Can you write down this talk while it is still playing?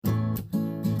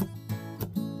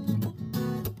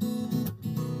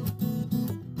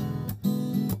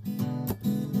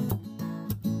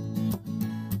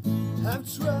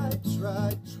I've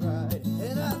tried,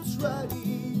 and I've tried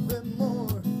even more.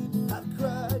 I've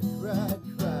cried,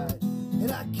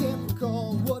 and I can't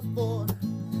recall what for.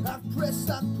 I've pressed,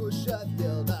 I've pushed, I've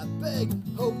yelled, I've begged,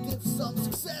 hoped in some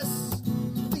success.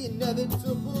 The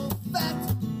inevitable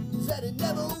fact is that it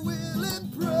never will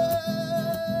impress.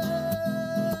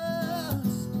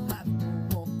 I've no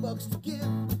more fucks to give,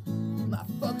 my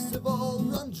fucks have all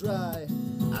run dry.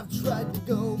 I've tried to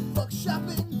go fuck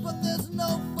shopping, but there's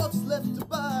no fucks left to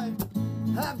buy.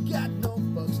 I've got no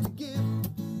fucks to give,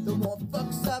 the more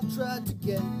fucks I've tried to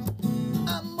get.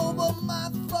 I'm over my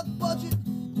fuck budget,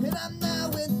 and I'm now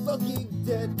in fucking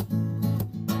debt.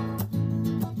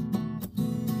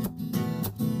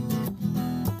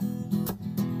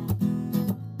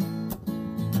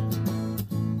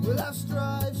 Well, I've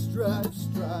strive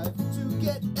to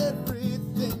get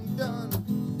everything done.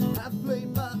 I've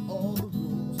played by all the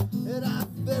rules, and I've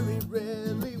very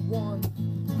rarely won.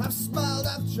 I've smiled,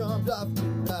 I've charmed, I've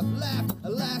grinned, I've laughed,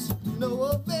 alas, no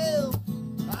avail.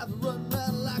 I've run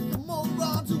around like a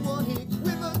moron to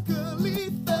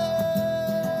unequivocally fail.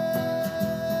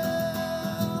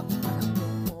 I've no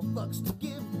more fucks to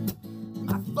give,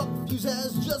 my fuck fuse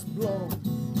has just blown.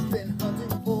 Been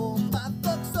hunting for my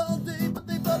fucks all day, but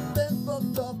they've up and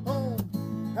fucked off home.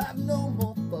 I've no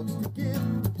more fucks to give,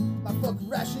 my fuck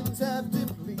rations have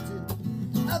depleted.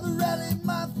 I've rallied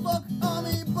my fuck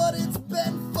army, but it's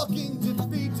been fucking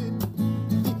defeated.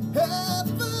 The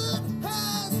effort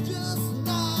has just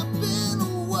not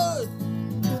been worth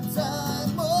the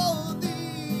time or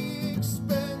the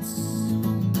expense.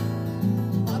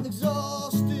 I've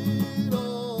exhausted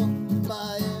all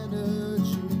my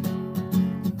energy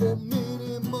for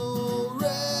minimal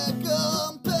recompense.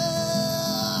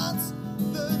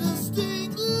 The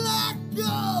distinct lack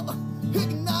of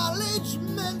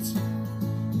acknowledgement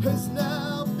has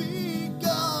now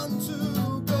begun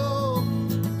to go,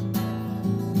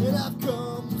 and I've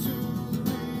come to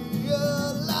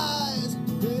realize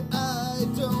that I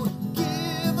don't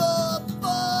give a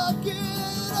fuck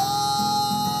at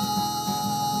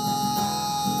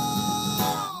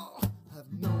all.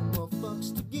 I've no more fucks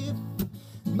to give,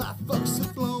 my fucks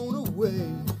have flown away.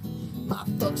 My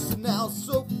fucks are now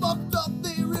so fucked up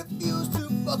they refuse to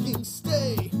fucking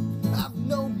stay. I've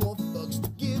no more fucks to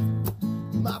give,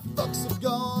 my fucks have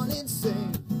gone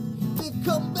insane. They've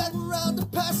come back around to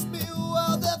pass me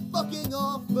while they're fucking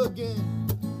off again.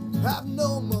 I've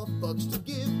no more fucks to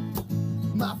give,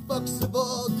 my fucks have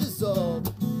all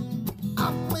dissolved.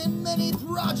 I've played many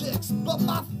projects, but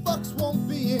my fucks won't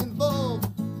be involved.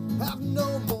 I've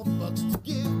no more fucks to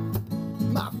give,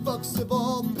 my fucks have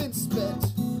all been spent.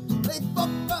 They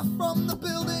fucked off from the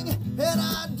building, and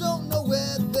I don't know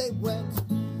where they went.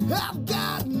 I've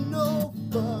got no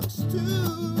fucks to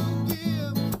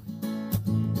give.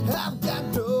 I've got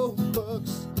no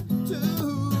fucks to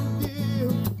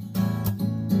give.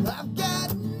 I've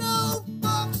got no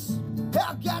fucks.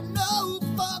 I've got no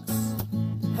fucks.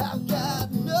 I've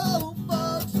got no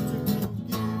fucks to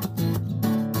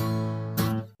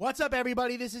give. What's up,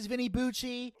 everybody? This is Vinny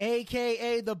Bucci,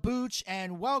 aka The Booch,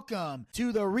 and welcome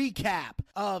to the recap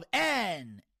of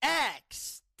NXT.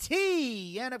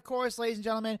 And of course, ladies and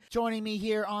gentlemen, joining me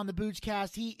here on the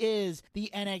Boochcast, he is the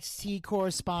NXT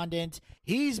correspondent.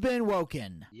 He's been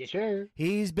woken. Yes, sir.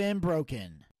 He's been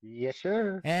broken. Yes,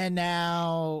 sir. And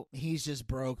now he's just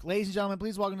broke. Ladies and gentlemen,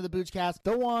 please welcome to the Boochcast,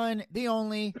 the one, the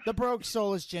only, the broke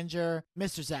soulless ginger,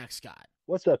 Mr. Zach Scott.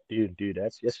 What's up,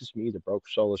 dudettes? Yes, it's me, the broke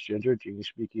soulless ginger. Genie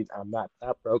speaking. I'm not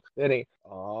that broke. Vinny.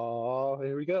 Oh,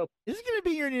 here we go. Is this going to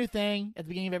be your new thing at the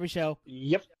beginning of every show?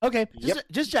 Yep. Okay, Yep.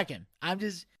 just checking. I'm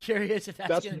just curious if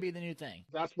that's going to be the new thing.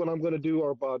 That's what I'm going to do,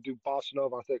 or do Bossa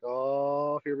Nova. I think,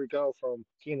 oh, here we go from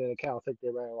Keenan and Cal. I think they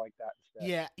ran it like that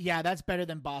instead. Yeah, that's better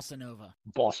than Bossa Nova.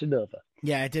 Bossa Nova.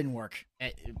 Yeah, it didn't work.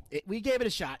 We gave it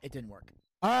a shot. It didn't work.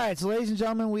 All right, so ladies and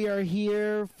gentlemen, we are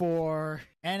here for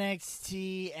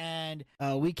NXT, and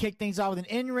we kick things off with an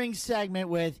in-ring segment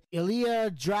with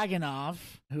Ilya Dragunov,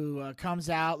 who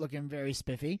comes out looking very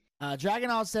spiffy.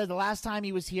 Dragunov said the last time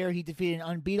he was here, he defeated an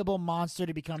unbeatable monster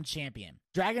to become champion.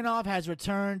 Dragunov has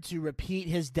returned to repeat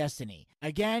his destiny.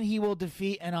 Again, he will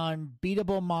defeat an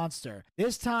unbeatable monster.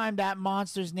 This time, that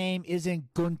monster's name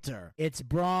isn't Gunther. It's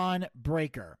Braun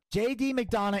Breaker. JD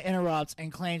McDonough interrupts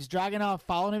and claims Dragunov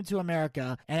followed him to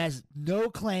America and has no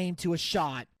claim to a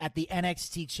shot at the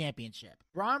NXT Championship.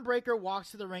 Braun Breaker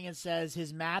walks to the ring and says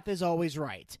his math is always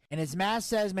right. And his math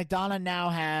says McDonough now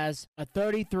has a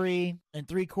 33, and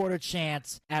 3/4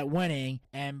 chance at winning,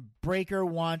 and Breaker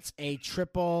wants a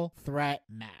triple threat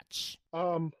match.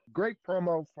 Great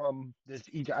promo from this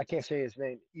Ija. I can't say his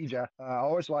name, Ija. I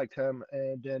always liked him,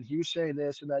 and then he was saying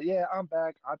this and that. Yeah, I'm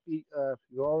back. I beat.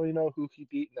 You already know who he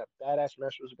beat. And that badass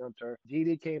match was Gunter.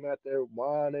 DD came out there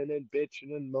whining and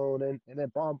bitching and moaning, and then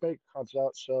Braun Breaker comes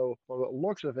out. So, for the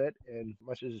looks of it, and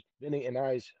much as Vinny and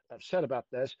I have said about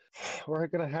this, we're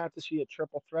gonna have to see a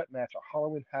triple threat match, a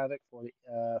Halloween Havoc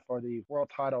for the world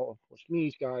title, which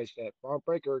means, guys, that Braun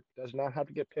Breaker does not have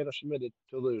to get pinned or submitted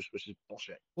to lose, which is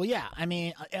bullshit. Well, yeah, I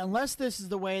mean, unless this is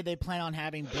the way they plan on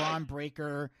having Braun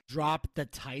Breaker drop the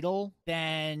title,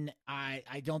 then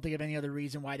I don't think of any other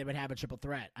reason why they would have a triple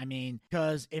threat. I mean,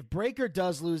 because if Breaker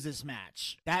does lose this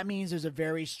match, that means there's a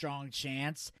very strong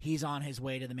chance he's on his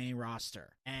way to the main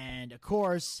roster. And, of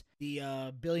course,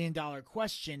 the billion-dollar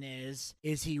question is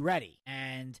he ready?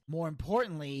 And, more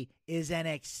importantly, is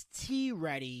NXT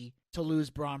ready to lose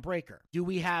Braun Breaker? Do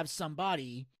we have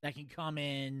somebody that can come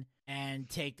in and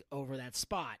take over that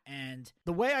spot? And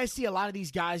the way I see a lot of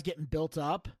these guys getting built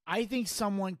up, I think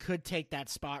someone could take that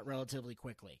spot relatively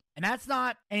quickly. And that's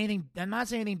not anything, I'm not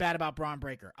saying anything bad about Braun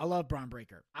Breaker. I love Braun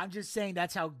Breaker. I'm just saying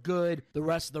that's how good the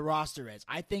rest of the roster is.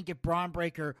 I think if Braun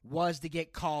Breaker was to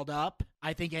get called up,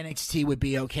 I think NXT would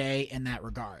be okay in that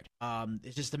regard.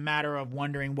 It's just a matter of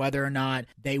wondering whether or not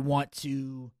they want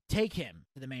to take him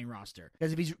to the main roster.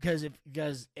 Because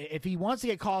if he wants to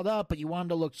get called up, but you want him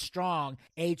to look strong,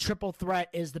 a triple threat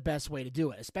is the best way to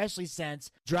do it. Especially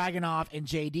since Dragunov and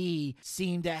JD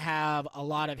seem to have a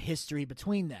lot of history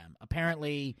between them.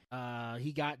 Apparently,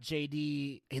 he got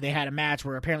JD. They had a match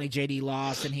where apparently JD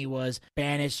lost and he was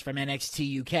banished from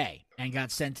NXT UK and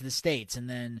got sent to the States. And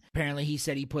then apparently he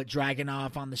said he put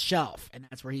Dragunov on the shelf, and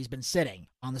that's where he's been sitting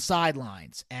on the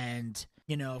sidelines. And,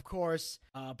 you know, of course,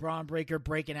 Braun Breaker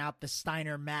breaking out the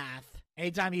Steiner math.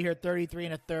 Anytime you hear 33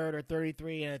 1/3 or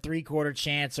 33 3/4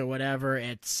 chance or whatever,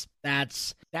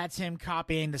 that's him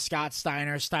copying the Scott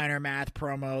Steiner math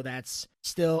promo that's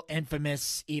still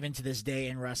infamous even to this day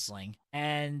in wrestling.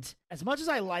 And as much as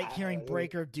I like hearing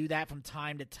Breaker do that from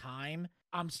time to time,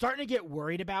 I'm starting to get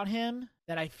worried about him,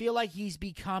 that I feel like he's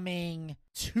becoming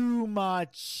too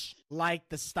much like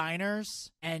the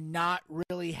Steiners and not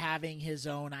really having his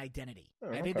own identity.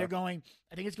 I think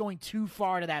it's going too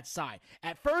far to that side.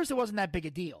 At first, it wasn't that big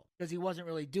a deal because he wasn't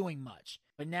really doing much.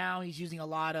 But now he's using a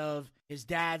lot of his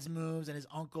dad's moves and his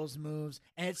uncle's moves.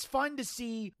 And it's fun to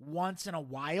see once in a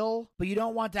while, but you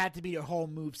don't want that to be your whole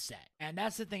move set. And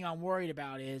that's the thing I'm worried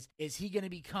about is he going to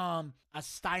become a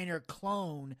Steiner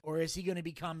clone or is he going to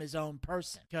become his own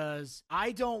person? Because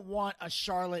I don't want a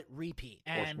Charlotte repeat.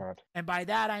 And by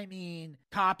that I mean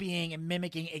copying and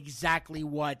mimicking exactly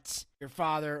what your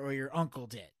father or your uncle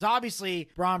did. So obviously,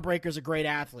 Braun Breaker's a great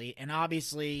athlete, and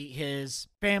obviously his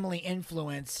family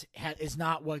influence is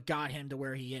not what got him to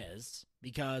where he is.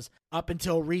 Because up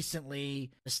until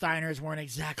recently, the Steiners weren't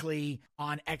exactly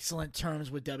on excellent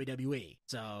terms with WWE.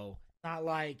 So it's not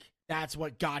like that's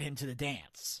what got him to the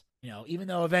dance. You know, even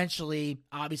though eventually,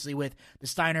 obviously with the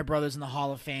Steiner brothers in the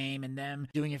Hall of Fame and them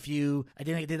doing I think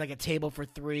they did like a table for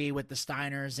three with the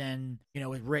Steiners and, you know,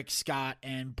 with Rick, Scott,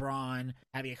 and Braun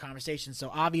having a conversation.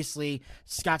 So obviously,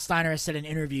 Scott Steiner has said in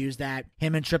interviews that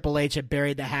him and Triple H have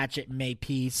buried the hatchet and made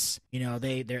peace. You know,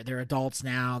 they're adults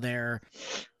now. They're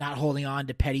not holding on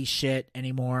to petty shit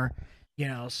anymore. You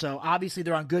know, so obviously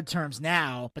they're on good terms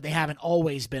now, but they haven't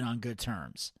always been on good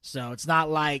terms. So it's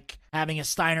not like having a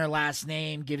Steiner last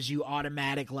name gives you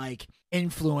automatic, like,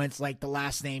 influence like the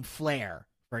last name Flair,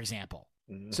 for example.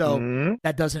 So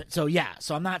that doesn't, so yeah,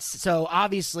 so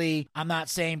obviously I'm not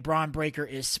saying Braun Breaker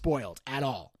is spoiled at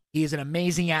all. He is an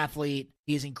amazing athlete.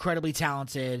 He is incredibly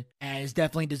talented and is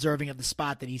definitely deserving of the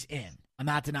spot that he's in. I'm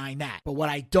not denying that. But what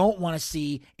I don't want to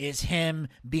see is him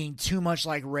being too much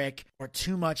like Rick or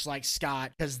too much like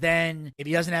Scott, because then if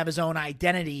he doesn't have his own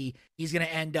identity, he's going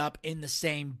to end up in the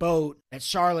same boat that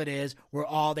Charlotte is, where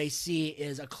all they see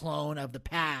is a clone of the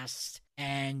past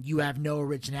and you have no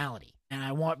originality. And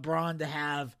I want Braun to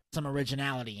have some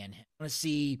originality in him.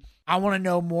 I want to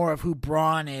know more of who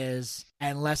Braun is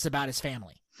and less about his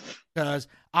family. Because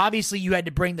obviously you had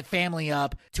to bring the family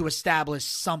up to establish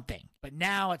something. But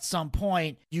now at some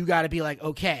point, you got to be like,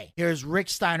 okay, here's Rick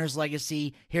Steiner's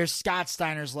legacy. Here's Scott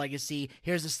Steiner's legacy.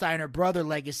 Here's the Steiner brother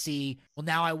legacy. Well,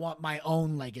 now I want my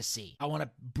own legacy. I want to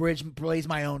blaze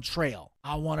my own trail.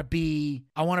 I want to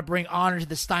bring honor to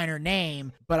the Steiner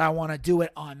name, but I want to do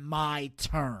it on my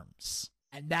terms.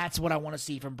 And that's what I want to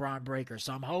see from Braun Breaker.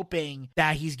 So I'm hoping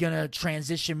that he's going to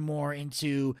transition more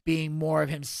into being more of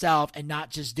himself and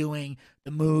not just doing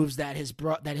the moves that his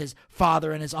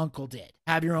father and his uncle did.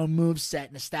 Have your own move set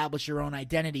and establish your own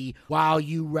identity while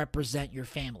you represent your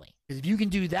family. Because if you can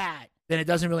do that, then it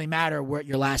doesn't really matter what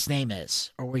your last name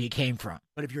is or where you came from.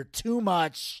 But if you're too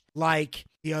much like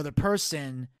the other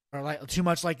person, or like too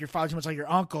much like your father, too much like your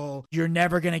uncle, you're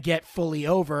never going to get fully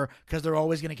over because they're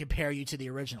always going to compare you to the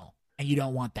original. And you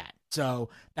don't want that. So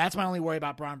that's my only worry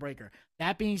about Braun Breaker.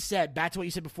 That being said, back to what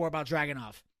you said before about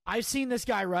Dragunov. I've seen this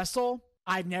guy wrestle.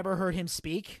 I've never heard him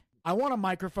speak. I want a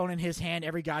microphone in his hand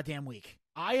every goddamn week.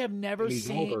 I have never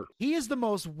seen. Older. He is the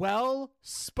most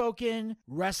well-spoken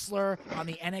wrestler on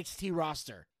the NXT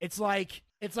roster. It's like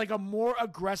a more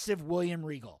aggressive William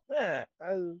Regal. Yeah.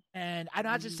 And I'm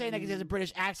not just saying that because he has a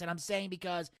British accent. I'm saying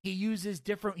because he uses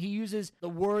the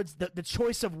words, the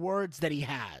choice of words that he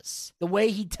has, the way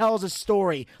he tells a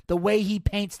story, the way he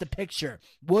paints the picture.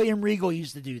 William Regal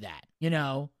used to do that,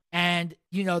 And,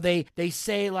 they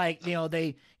say like,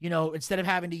 instead of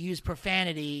having to use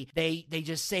profanity, they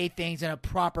just say things in a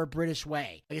proper British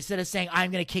way. Like instead of saying, I'm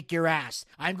going to kick your ass,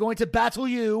 I'm going to battle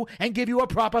you and give you a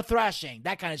proper thrashing,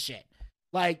 that kind of shit.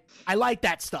 Like, I like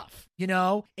that stuff,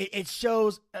 It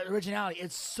shows originality.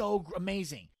 It's so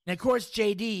amazing. And, of course,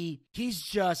 JD, he's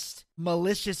just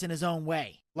malicious in his own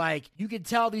way. Like, you can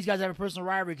tell these guys have a personal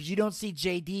rivalry because you don't see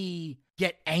JD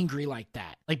get angry like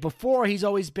that. Like, before, he's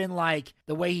always been like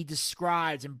the way he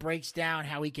describes and breaks down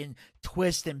how he can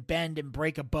twist and bend and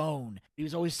break a bone. He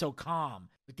was always so calm.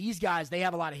 But these guys, they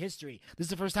have a lot of history. This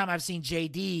is the first time I've seen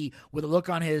JD with a look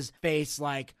on his face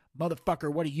like,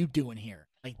 motherfucker, what are you doing here?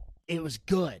 Like, it was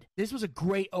good. This was a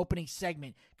great opening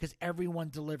segment because everyone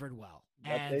delivered well.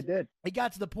 And they did. It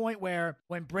got to the point where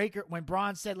when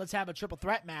Braun said, let's have a triple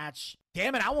threat match,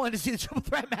 damn it, I wanted to see the triple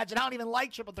threat match, and I don't even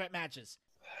like triple threat matches.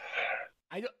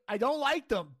 I don't like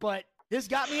them, but this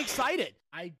got me excited.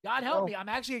 God help me, I'm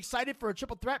actually excited for a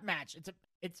triple threat match.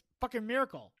 It's fucking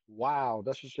miracle. Wow,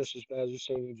 this is just as bad as you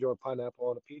saying you enjoy pineapple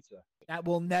on a pizza. That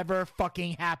will never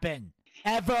fucking happen.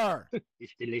 Ever.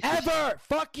 It's delicious. Ever.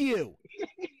 Fuck you.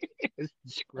 It's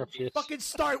scrumptious. Fucking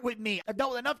start with me. I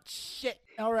dealt with enough shit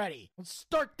already. Let's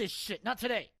start this shit. Not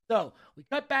today. So, we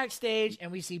cut backstage,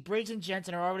 and we see Briggs and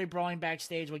Jensen are already brawling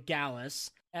backstage with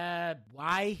Gallus.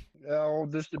 Why? Oh,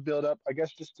 just to build up. I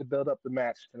guess just to build up the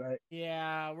match tonight.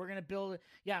 Yeah, we're gonna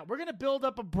build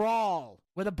up a brawl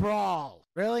with a brawl.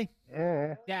 Really?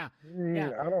 Yeah.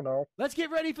 I don't know. Let's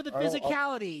get ready for the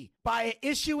physicality by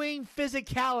issuing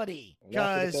physicality.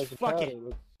 Because fuck it.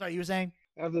 Sorry, you were saying?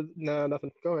 No,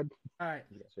 nothing. Go ahead. All right.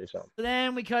 You gotta say something. So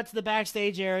then we cut to the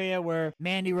backstage area where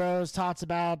Mandy Rose talks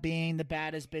about being the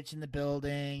baddest bitch in the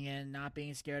building and not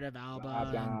being scared of Alba.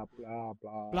 Blah, blah, blah,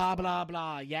 blah. Blah, blah,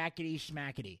 blah. Yakety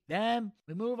schmackety. Then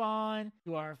we move on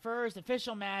to our first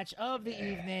official match of the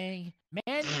evening.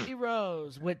 Mandy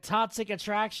Rose with Toxic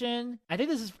Attraction. I think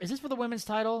is this for the women's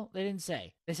title? They didn't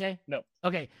say. They say? No.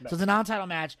 Okay, no. So it's a non-title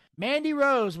match. Mandy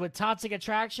Rose with Toxic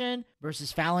Attraction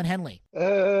versus Fallon Henley.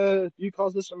 You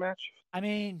call this a match? I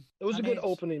mean... It was a good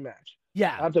opening match.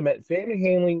 Yeah. I have to admit, Fallon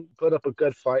Henley put up a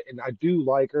good fight, and I do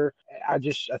like her. I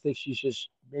think she's just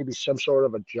maybe some sort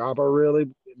of a jobber, really.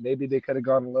 Maybe they could have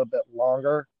gone a little bit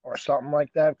longer or something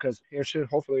like that, because here soon,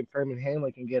 hopefully, Fallon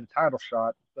Henley can get a title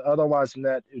shot. But otherwise than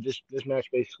that, this match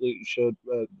basically showed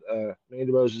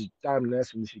Mandy Rose's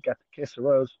dominance, and she got the kiss of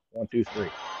Rose. 1, 2, 3.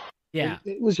 Yeah.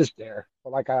 It was just there.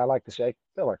 Like I like to say,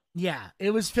 filler. Yeah,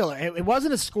 it was filler. It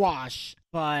wasn't a squash,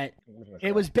 but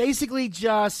it was basically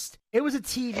just it was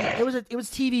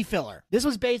TV filler. This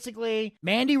was basically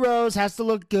Mandy Rose has to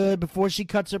look good before she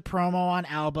cuts her promo on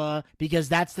Alba because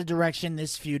that's the direction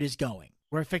this feud is going.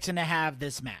 We're fixing to have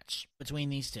this match between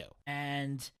these two.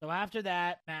 And so after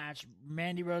that match,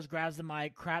 Mandy Rose grabs the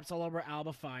mic, craps all over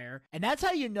Alba Fire. And that's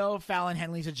how you know if Fallon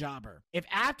Henley's a jobber. If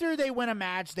after they win a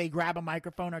match, they grab a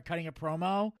microphone or cutting a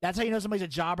promo, that's how you know somebody's a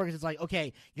jobber because it's like,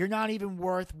 okay, you're not even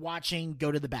worth watching, go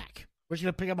to the back. We're just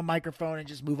going to pick up a microphone and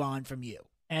just move on from you.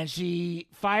 And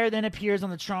Fire then appears on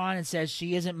the Tron and says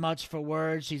she isn't much for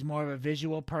words. She's more of a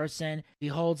visual person. She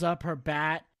holds up her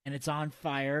bat and it's on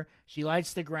fire. She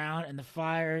lights the ground and the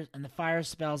fire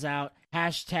spells out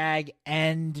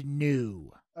 #end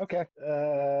new. Okay.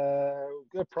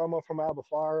 Good promo from Alba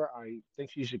Fire. I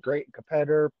think she's a great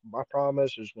competitor. My problem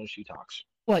is when she talks.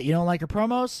 What, you don't like her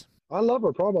promos? I love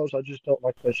her promos. I just don't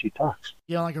like when she talks.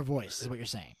 You don't like her voice, is what you're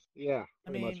saying. Yeah. I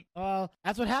mean, well,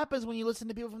 that's what happens when you listen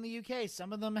to people from the UK.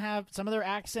 Some of their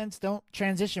accents don't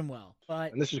transition well.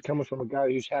 But and this is coming from a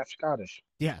guy who's half Scottish.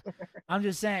 Yeah, I'm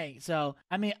just saying. So,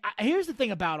 I mean, here's the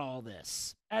thing about all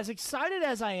this. As excited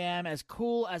as I am, as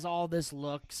cool as all this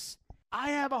looks,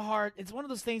 it's one of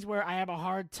those things where I have a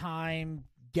hard time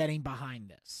getting behind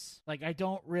this. Like, I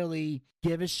don't really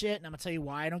give a shit, and I'm gonna tell you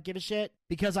why I don't give a shit.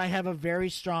 Because I have a very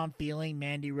strong feeling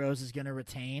Mandy Rose is gonna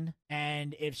retain,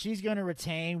 and if she's gonna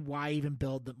retain, why even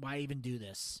do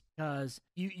this? Because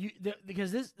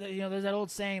there's that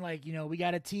old saying, like, we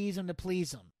gotta tease them to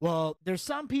please them. Well, there's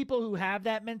some people who have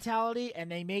that mentality, and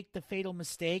they make the fatal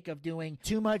mistake of doing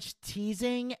too much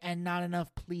teasing and not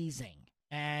enough pleasing.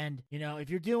 And, if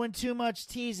you're doing too much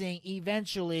teasing,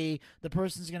 eventually the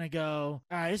person's going to go,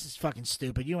 all right, this is fucking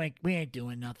stupid. We ain't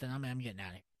doing nothing. I'm getting out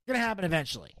of here. It's going to happen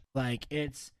eventually.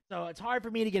 So it's hard for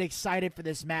me to get excited for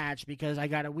this match because I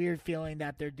got a weird feeling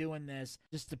that they're doing this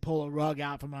just to pull a rug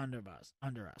out from under us.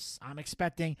 I'm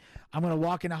going to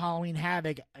walk into Halloween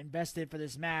Havoc invested for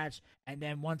this match, and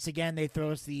then once again they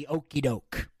throw us the okie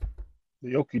doke.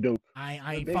 The okie doke.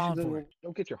 I ain't falling for it.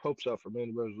 Don't get your hopes up for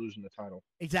Mandy Rose losing the title.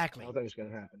 Exactly. I don't think it's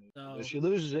going to happen. So, if she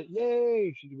loses it,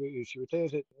 yay! She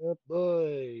retains it. Oh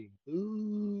boy.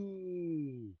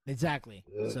 Ooh. Exactly.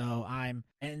 Ugh. So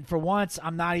and for once,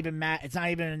 I'm not even mad. It's not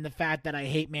even in the fact that I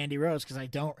hate Mandy Rose because I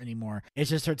don't anymore. It's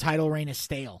just her title reign is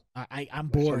stale. I'm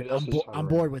bored. I'm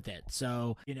bored with it.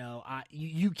 So,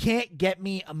 you can't get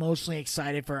me emotionally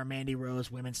excited for a Mandy Rose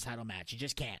women's title match. You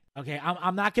just can't. Okay.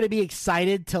 I'm not going to be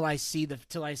excited until I see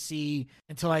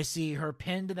her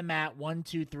pinned to the mat 1,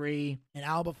 2, 3 and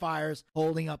Alba Fires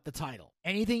holding up the title.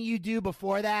 Anything you do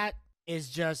before that is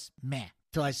just meh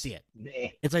till I see it. Meh.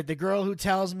 It's like the girl who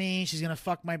tells me she's going to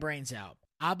fuck my brains out.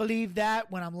 I believe that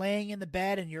when I'm laying in the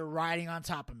bed and you're riding on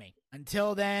top of me.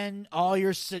 Until then, all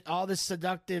this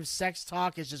seductive sex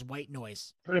talk is just white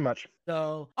noise. Pretty much.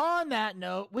 So, on that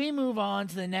note, we move on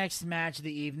to the next match of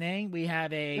the evening. We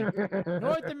have a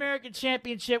North American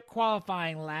Championship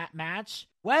qualifying match.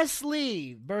 Wes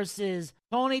Lee versus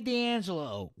Tony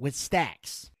D'Angelo with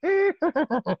Stacks.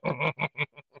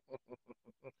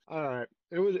 All right.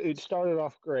 It started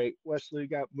off great. Wesley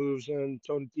got moves in,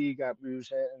 Tony D got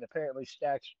moves in, and apparently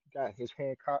Stacks got his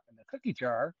hand caught in the cookie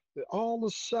jar. But all of a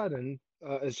sudden,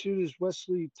 as soon as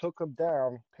Wesley took him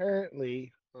down,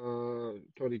 apparently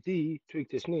Tony D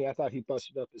tweaked his knee. I thought he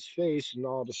busted up his face, and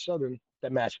all of a sudden the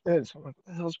match ends. I'm like, what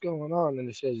the hell's going on? And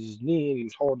it says his knee, and he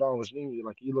was holding on his knee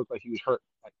like he looked like he was hurt.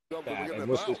 Like bad. And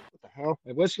Wesley, what the hell?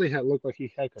 And Wesley had looked like he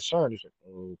had concern. He's like,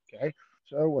 okay.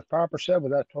 So what Popper said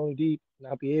was that Tony D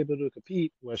not be able to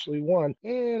compete, Wesley won.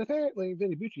 And apparently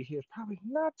Vinny Bucci here is probably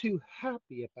not too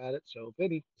happy about it. So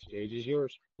Vinny, the stage is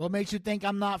yours. What makes you think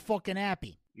I'm not fucking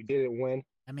happy? You didn't win.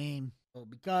 I mean,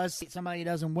 because somebody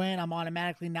doesn't win, I'm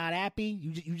automatically not happy?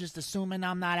 You just assuming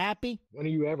I'm not happy? When are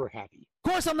you ever happy?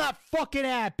 Of course I'm not fucking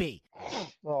happy.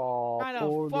 Oh,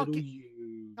 poor little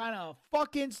you. Kind of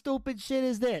fucking stupid shit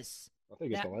is this? I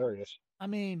think it's hilarious. I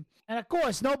mean, and of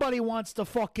course, nobody wants to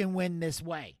fucking win this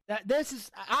way. This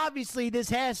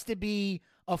has to be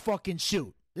a fucking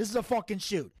shoot. This is a fucking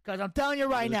shoot. Because I'm telling you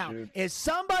right now, if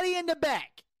somebody in the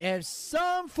back, if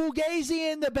some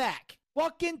fugazi in the back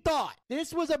fucking thought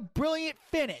this was a brilliant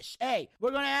finish, hey,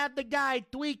 we're going to have the guy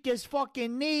tweak his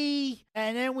fucking knee,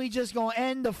 and then we just going to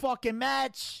end the fucking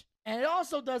match. And it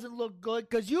also doesn't look good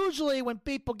because usually when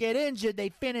people get injured, they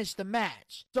finish the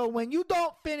match. So when you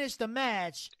don't finish the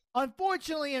match,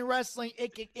 unfortunately in wrestling,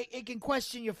 it can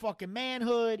question your fucking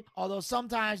manhood. Although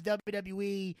sometimes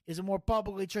WWE is a more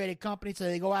publicly traded company, so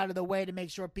they go out of the way to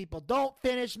make sure people don't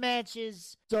finish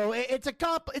matches. So it's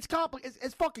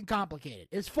fucking complicated.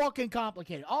 It's fucking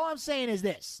complicated. All I'm saying is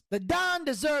this: the Don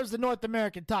deserves the North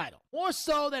American title more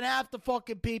so than half the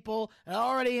fucking people that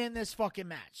are already in this fucking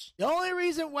match. The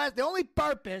only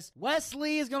purpose Wes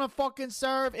Lee is gonna fucking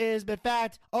serve is the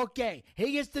fact, okay,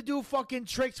 he gets to do fucking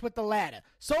tricks with the ladder.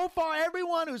 So far,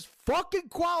 everyone who's fucking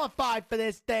qualified for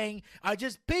this thing are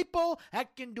just people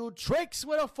that can do tricks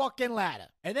with a fucking ladder.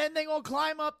 And then they gonna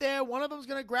climb up there, one of them's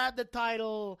gonna grab the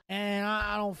title, and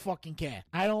I don't fucking care.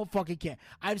 I don't fucking care.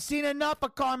 I've seen enough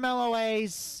of Carmelo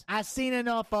Hayes. I've seen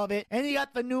enough of it. And you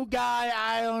got the new guy,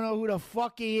 I don't know who the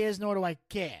fuck he is, nor do I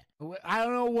care. I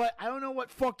don't know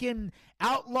what fucking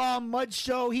outlaw mud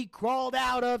show he crawled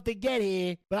out of to get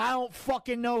here, but I don't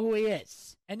fucking know who he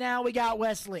is. And now we got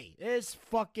Wes Lee. This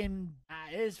fucking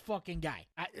guy.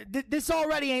 This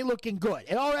already ain't looking good.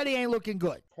 It already ain't looking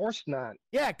good. Of course not.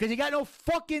 Yeah, because you got no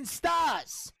fucking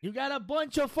stars. You got a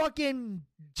bunch of fucking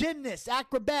gymnasts,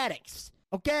 acrobatics.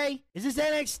 Okay? Is this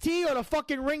NXT or the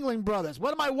fucking Ringling Brothers?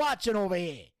 What am I watching over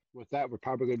here? With that, we're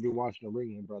probably going to be watching the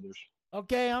Ringling Brothers.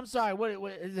 Okay, I'm sorry.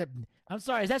 What is it? I'm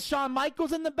sorry. Is that Shawn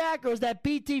Michaels in the back or is that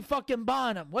PT fucking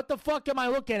Bonham? What the fuck am I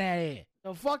looking at here?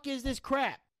 The fuck is this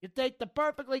crap? You take the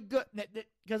perfectly good...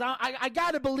 Because I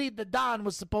got to believe the Don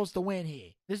was supposed to win here.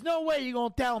 There's no way you're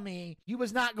going to tell me you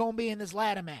was not going to be in this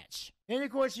ladder match. Then, of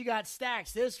course, you got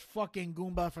Stacks, this fucking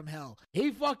Goomba from hell.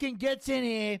 He fucking gets in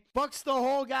here, fucks the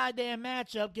whole goddamn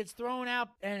matchup, gets thrown out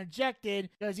and ejected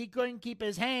because he couldn't keep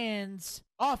his hands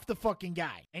off the fucking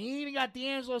guy. And you even got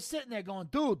D'Angelo sitting there going,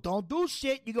 dude, don't do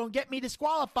shit. You're going to get me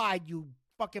disqualified, you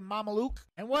fucking Mama Luke.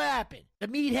 And what happened? The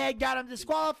meathead got him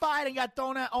disqualified and got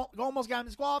thrown out, almost got him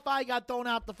disqualified, got thrown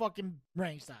out the fucking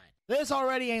ringside. This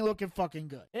already ain't looking fucking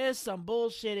good. There's some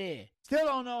bullshit here. Still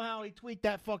don't know how he tweaked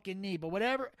that fucking knee, but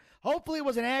whatever. Hopefully it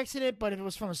was an accident, but if it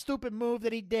was from a stupid move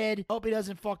that he did, hope he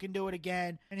doesn't fucking do it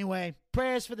again. Anyway,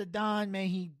 prayers for the Don. May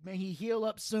he heal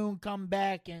up soon, come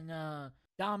back, and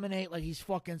dominate like he's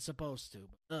fucking supposed to.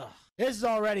 Ugh. This is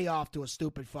already off to a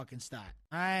stupid fucking start.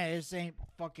 Alright, this ain't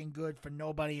fucking good for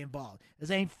nobody involved.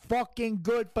 This ain't fucking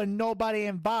good for nobody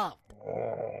involved.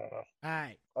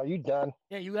 Alright. Are you done?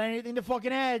 Yeah, you got anything to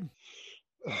fucking add?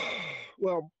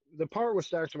 Well, the part with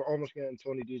Stacks of almost getting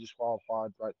Tony D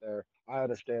disqualified right there, I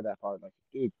understand that part. Like,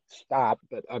 dude, stop.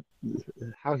 But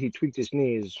how he tweaked his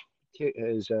knee is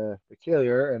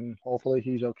peculiar, and hopefully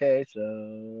he's okay.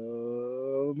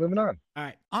 So, moving on. All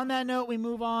right. On that note, we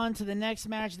move on to the next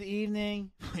match of the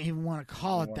evening. I even want to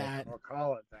call it that. I'll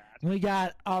call it that. We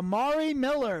got Amari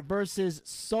Miller versus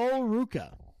Sol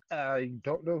Ruka. I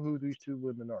don't know who these two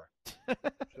women are.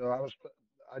 So I was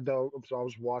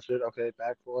watching it. Okay,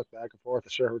 back and forth. The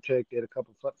server chick did a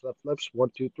couple flips.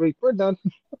 1, 2, 3. We're done.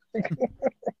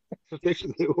 That's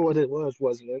basically what it was,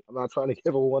 wasn't it? I'm not trying to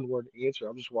give a one-word answer.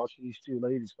 I'm just watching these two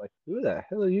ladies like, who the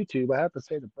hell are you two? But I have to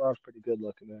say the bro's pretty good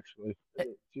looking, actually.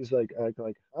 She's like,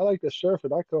 I like to surf,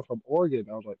 and I come from Oregon.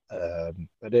 I was like,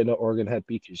 I didn't know Oregon had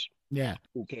beaches. Yeah.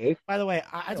 Okay. By the way,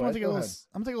 I just want to take a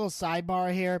little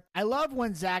sidebar here. I love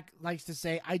when Zach likes to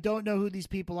say, I don't know who these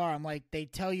people are. I'm like, they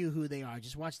tell you who they are.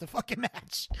 Just watch the fucking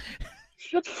match.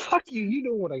 Shut the fuck you. You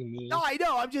know what I mean. No, I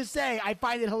know. I'm just saying. I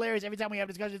find it hilarious every time we have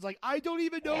discussions. It's like, I don't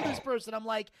even know this person. I'm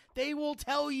like, they will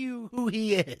tell you who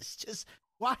he is. Just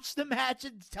watch the match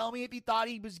and tell me if you thought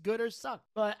he was good or sucked.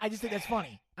 But I just think that's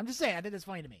funny. I'm just saying. I think that's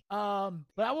funny to me.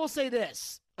 But I will say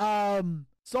this. Sol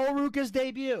Ruka's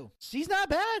debut. She's not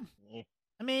bad.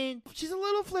 I mean, she's a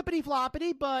little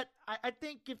flippity-floppity, but I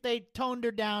think if they toned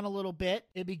her down a little bit,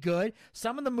 it'd be good.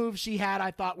 Some of the moves she had,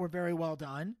 I thought, were very well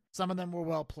done. Some of them were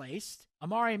well placed.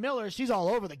 Amari Miller, she's all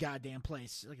over the goddamn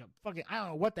place. Like a fucking, I don't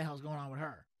know what the hell's going on with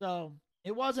her. So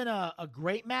it wasn't a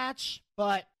great match,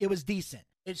 but it was decent.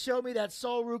 It showed me that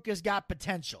Sol Ruka's got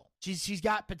potential. She's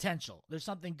got potential. There's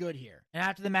something good here. And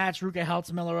after the match, Ruka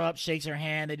helps Miller up, shakes her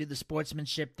hand. They do the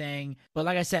sportsmanship thing. But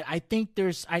like I said, I think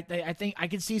I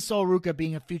can see Sol Ruka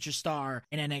being a future star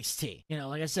in NXT. You know,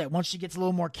 like I said, once she gets a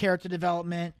little more character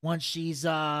development, once she's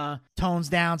tones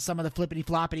down some of the flippity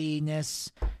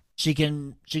floppityness, she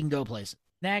can go places.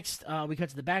 Next, we cut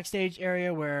to the backstage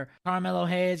area where Carmelo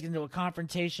Hayes gets into a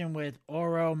confrontation with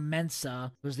Oro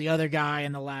Mensah, who's the other guy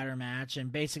in the ladder match.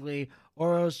 And basically,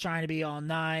 Oro's trying to be all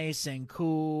nice and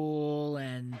cool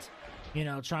and, you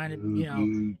know, trying to, you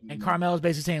know, and Carmelo's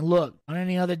basically saying, look, on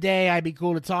any other day, I'd be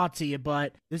cool to talk to you,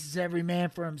 but this is every man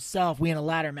for himself. We in a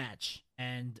ladder match.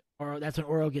 And that's when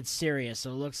Oro gets serious. So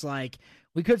it looks like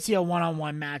we could see a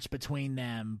one-on-one match between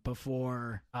them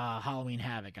before Halloween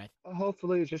Havoc.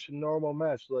 Hopefully it's just a normal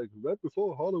match. Like, right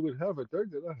before Halloween Havoc, they're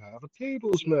going to have a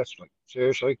tables match. Like,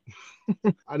 seriously?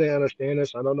 I didn't understand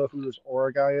this. I don't know who this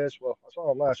Aura guy is. Well, I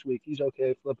saw him last week. He's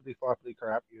okay. Flippity-floppity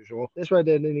crap, usual. This right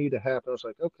didn't need to happen. I was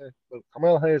like, okay. But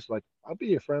Carmelo Hayes, like, I'll be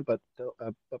your friend, but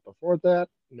before that,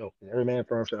 no. Every man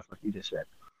for himself, like you just said.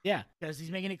 Yeah, because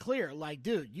he's making it clear, like,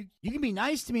 dude, you can be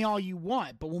nice to me all you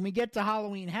want, but when we get to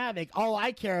Halloween Havoc, all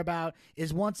I care about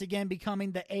is once again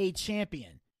becoming the A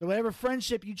champion. So whatever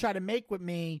friendship you try to make with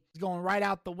me is going right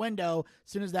out the window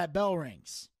as soon as that bell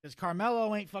rings. Because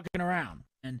Carmelo ain't fucking around.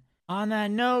 And on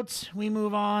that note, we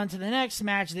move on to the next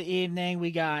match of the evening. We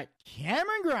got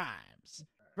Cameron Grimes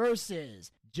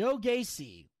versus Joe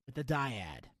Gacy with the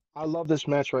Dyad. I love this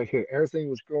match right here. Everything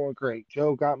was going great.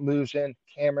 Joe got moves in.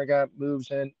 Cameron got moves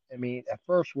in. I mean, at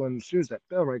first, as soon as that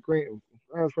bell rang,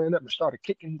 Grimes ran up and started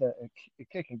kicking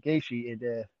Gacy,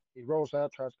 and he rolls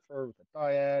out, tries to throw with the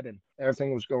Dyad, and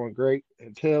everything was going great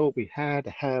until we had to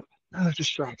have another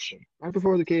distraction. Right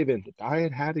before the cave-in, the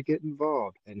Dyad had to get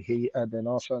involved, and then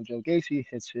all of a sudden Joe Gacy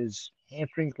hits his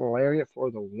hamstring lariat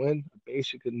for the win. A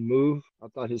basic move. I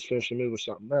thought his finishing move was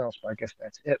something else, but I guess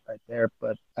that's it right there.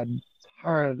 But I'm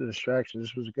tired of the distraction.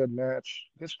 This was a good match.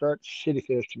 Good start, shitty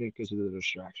finish to me because of the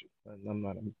distraction.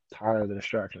 I'm tired of the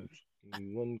distractions.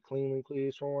 You win cleanly,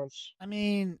 please, for once. I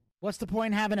mean, what's the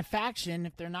point in having a faction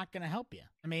if they're not going to help you?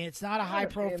 I mean, it's not a high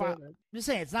profile. I'm just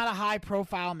saying, it's not a high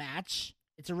profile match.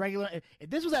 It's a regular. If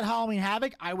this was at Halloween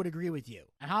Havoc, I would agree with you.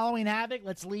 At Halloween Havoc,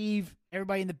 let's leave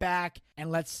everybody in the back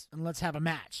and let's have a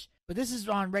match. But this is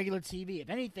on regular TV. If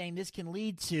anything, this can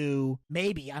lead to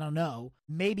maybe, I don't know,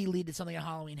 maybe lead to something at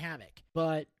Halloween Havoc.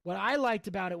 But what I liked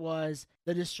about it was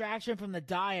the distraction from the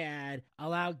dyad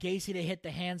allowed Gacy to hit the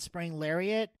handspring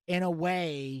lariat in a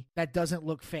way that doesn't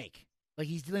look fake. Like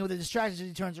he's dealing with the distractions as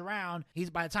he turns around.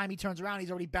 By the time he turns around,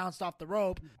 he's already bounced off the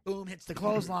rope. Boom, hits the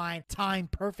clothesline,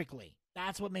 timed perfectly.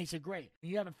 That's what makes it great.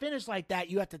 When you have a finish like that,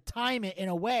 you have to time it in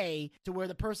a way to where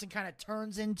the person kind of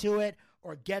turns into it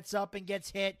or gets up and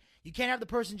gets hit. You can't have the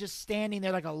person just standing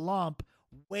there like a lump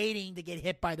waiting to get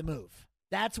hit by the move.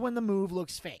 That's when the move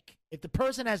looks fake. If the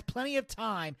person has plenty of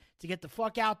time to get the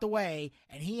fuck out the way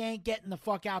and he ain't getting the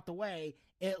fuck out the way,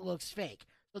 it looks fake.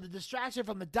 So the distraction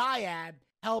from the dyad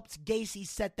helped Gacy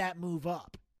set that move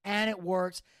up. And it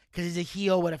works because he's a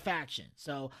heel with a faction.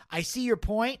 So I see your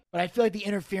point, but I feel like the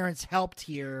interference helped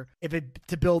here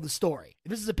to build the story. If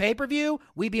this is a pay-per-view,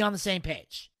 we'd be on the same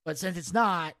page. But since it's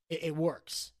not, it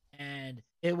works. And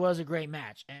it was a great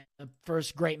match. And the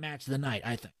first great match of the night,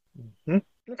 I think.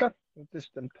 Mm-hmm. Okay.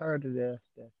 I'm tired of the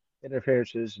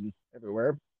interferences and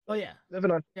everywhere. Oh, yeah.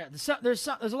 Living on. Yeah, there's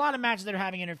a lot of matches that are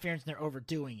having interference and they're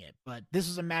overdoing it, but this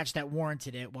was a match that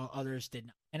warranted it while others did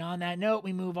not. And on that note,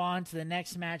 we move on to the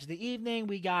next match of the evening.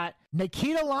 We got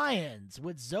Nikita Lyons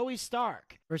with Zoe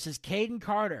Stark versus Caden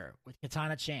Carter with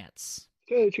Katana Chance.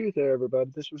 To tell you the truth there, everybody,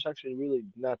 this was actually really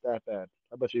not that bad.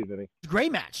 How about you, Vinny?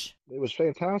 Great match. It was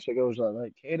fantastic. It was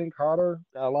like Caden Carter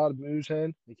got a lot of moves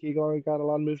in. Nikita got a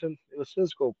lot of moves in. It was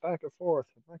physical, back and forth.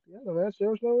 Like the other match, there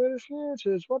was no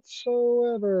interferences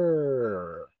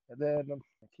whatsoever. And then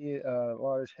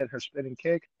Lyons hit her spinning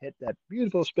kick, hit that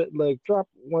beautiful spit leg drop,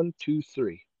 1, 2,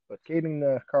 3. But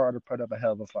Caden Carter put up a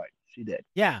hell of a fight. She did.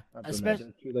 Yeah,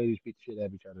 especially two ladies beat the shit out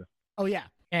of each other. Oh yeah.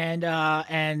 And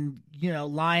you know,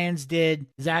 Lyons did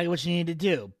exactly what she needed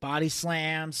to do. Body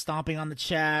slam, stomping on the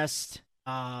chest.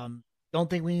 Don't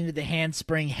think we needed the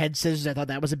handspring head scissors. I thought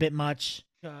that was a bit much.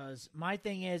 Because my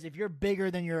thing is, if you're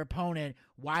bigger than your opponent,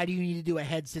 why do you need to do a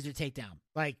head scissor takedown?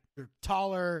 Like, you're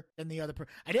taller than the other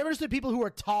person. I never understood people who are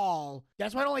tall.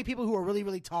 That's why I don't like people who are really,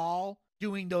 really tall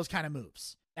doing those kind of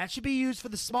moves. That should be used for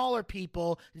the smaller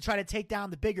people to try to take down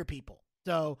the bigger people.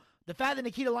 So the fact that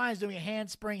Nikita Lyons doing a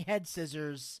handspring head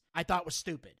scissors, I thought was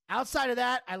stupid. Outside of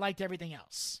that, I liked everything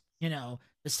else. You know,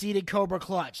 the seated Cobra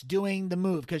clutch, doing the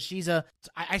move, because she's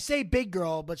I say big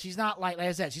girl, but she's not like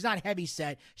I said, she's not heavy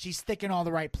set. She's thick in all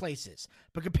the right places.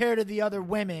 But compared to the other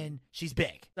women, she's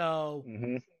big. So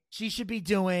she should be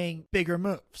doing bigger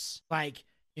moves. Like,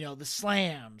 you know, the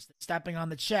slams, stepping on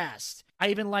the chest. I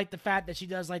even like the fact that she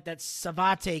does like that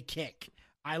savate kick.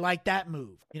 I like that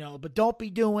move, you know, but don't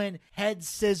be doing head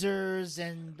scissors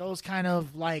and those kind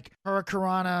of like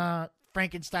Hurricanrana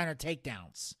Frankensteiner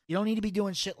takedowns. You don't need to be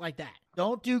doing shit like that.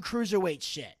 Don't do cruiserweight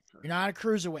shit. You're not a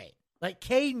cruiserweight. Let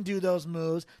Caden do those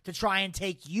moves to try and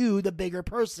take you, the bigger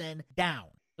person, down.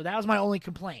 So that was my only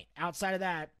complaint. Outside of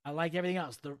that, I liked everything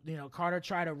else. Carter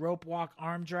tried a rope walk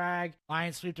arm drag.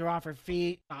 Lyons swept her off her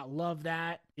feet. I love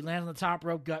that. He lands on the top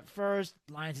rope gut first.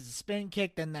 Lyons hits a spin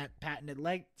kick, then that patented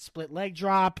split leg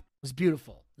drop. It was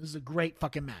beautiful. This is a great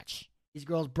fucking match. These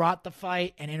girls brought the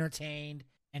fight and entertained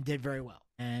and did very well.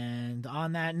 And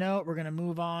on that note, we're going to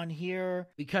move on here.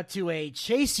 We cut to a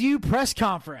Chase U press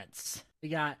conference. We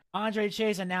got Andre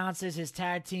Chase announces his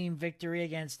tag team victory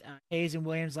against Hayes and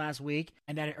Williams last week,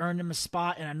 and that it earned him a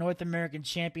spot in a North American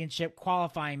Championship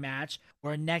qualifying match,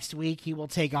 where next week he will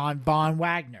take on Von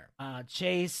Wagner.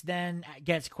 Chase then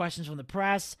gets questions from the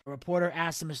press. A reporter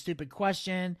asks him a stupid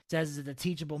question, says it's a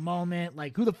teachable moment,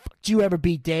 like, who the fuck did you ever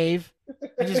beat, Dave?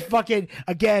 And just fucking,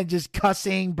 again, just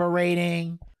cussing,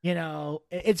 berating. You know,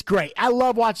 it's great. I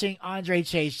love watching Andre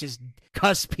Chase just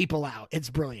cuss people out. It's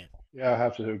brilliant. Yeah, I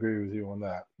have to agree with you on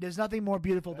that. There's nothing more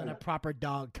beautiful than a proper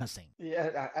dog cussing.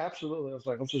 Yeah, absolutely. I was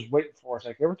like, I'm just waiting for it. It's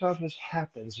like every time this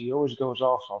happens, he always goes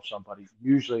off on somebody,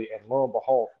 usually, and lo and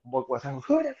behold, look with him,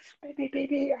 who the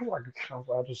baby? I'm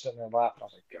just sitting there laughing. I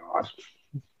was like,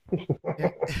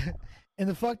 God. And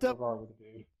the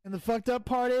fucked up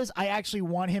part is, I actually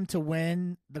want him to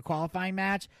win the qualifying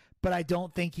match, but I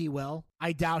don't think he will.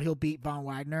 I doubt he'll beat Von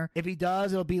Wagner. If he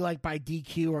does, it'll be like by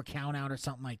DQ or count out or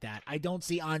something like that. I don't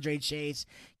see Andre Chase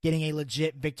getting a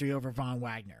legit victory over Von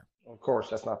Wagner. Of course,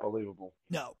 that's not believable.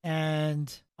 No.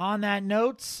 And on that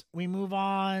note, we move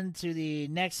on to the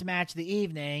next match of the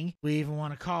evening. We even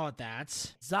want to call it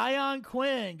that. Zion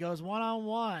Quinn goes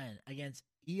one-on-one against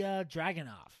Ilya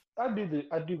Dragunov. I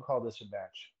do call this a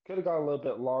match. Could have gone a little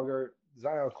bit longer.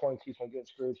 Zion Quinn keeps on getting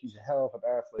screwed. He's a hell of an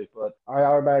athlete, but I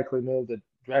automatically knew that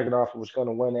Dragunov was going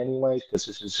to win anyways because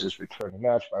this is his returning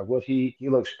match. But what he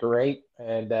looks great,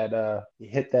 and that he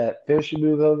hit that finishing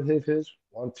move of his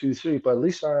 1, 2, 3. But at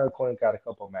least Iron Quinn got a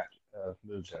couple of match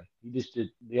moves in. He just did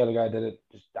the other guy didn't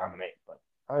just dominate, but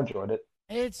I enjoyed it.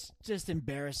 It's just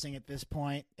embarrassing at this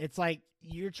point. It's like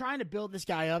you're trying to build this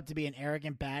guy up to be an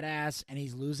arrogant badass, and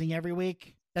he's losing every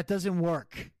week. That doesn't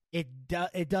work. It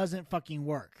doesn't fucking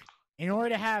work. In order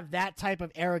to have that type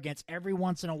of arrogance every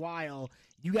once in a while,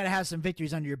 you got to have some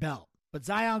victories under your belt. But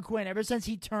Zion Quinn, ever since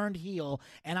he turned heel,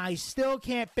 and I still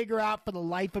can't figure out for the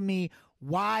life of me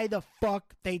why the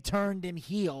fuck they turned him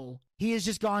heel, he has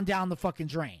just gone down the fucking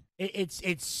drain.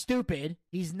 It's stupid.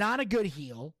 He's not a good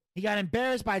heel. He got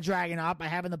embarrassed by Dragunov by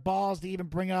having the balls to even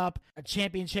bring up a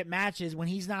championship matches when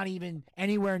he's not even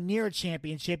anywhere near a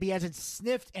championship. He hasn't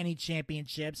sniffed any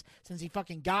championships since he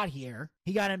fucking got here.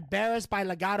 He got embarrassed by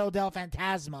Legado del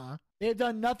Fantasma. They've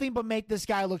done nothing but make this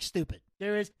guy look stupid.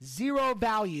 There is zero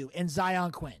value in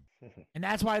Zion Quinn. And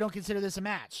that's why I don't consider this a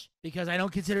match. Because I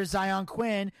don't consider Zion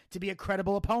Quinn to be a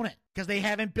credible opponent. Because they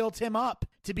haven't built him up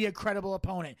to be a credible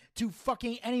opponent to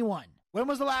fucking anyone. When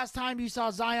was the last time you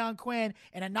saw Zion Quinn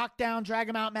in a knockdown, drag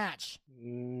him out match?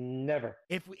 Never.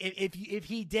 If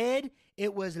he did,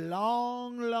 it was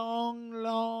long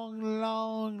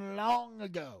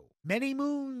ago. Many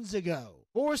moons ago.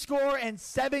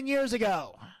 7 years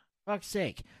ago. Fuck's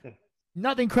sake.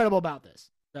 Nothing credible about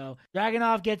this. So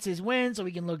Dragunov gets his win so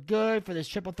he can look good for this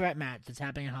triple threat match that's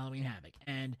happening at Halloween Havoc.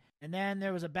 And then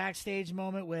there was a backstage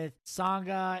moment with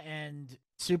Sangha and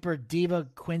Super Diva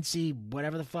Quincy,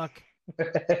 whatever the fuck.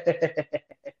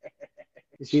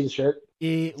 You see the shirt?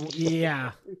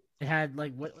 Yeah. It had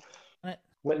like what?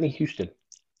 Whitney Houston.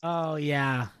 Oh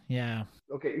yeah.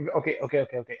 Okay.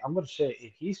 I'm gonna say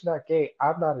if he's not gay,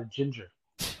 I'm not a ginger.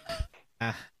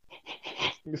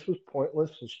 This was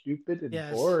pointless and stupid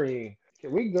and boring.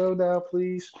 Can we go now,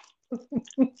 please?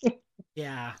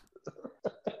 Yeah.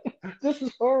 This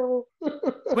is horrible.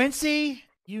 Quincy,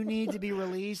 you need to be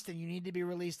released, and you need to be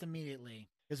released immediately.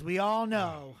 Because we all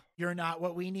know you're not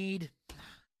what we need.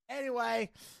 Anyway.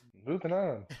 Moving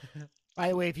on. By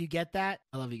the way, if you get that,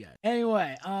 I love you guys.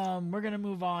 Anyway, we're going to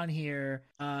move on here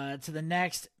to the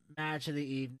next match of the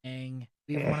evening.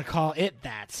 We want to call it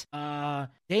that.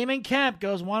 Damon Kemp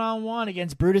goes one-on-one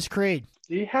against Brutus Creed.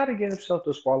 He had to get himself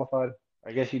disqualified.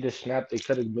 I guess he just snapped. They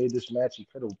could have made this match. He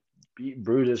could have beat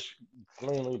Brutus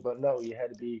cleanly, but no, he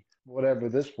had to be whatever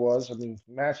this was. I mean,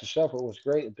 the match itself, it was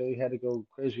great until he had to go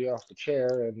crazy off the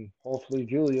chair, and hopefully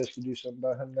Julius can do something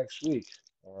about him next week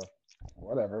or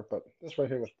whatever. But this right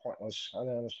here was pointless. I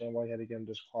didn't understand why he had to get him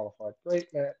disqualified.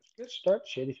 Great match. Good start,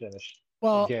 shitty finish.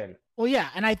 Well, again. Well, yeah,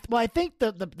 and I think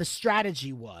the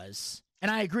strategy was, and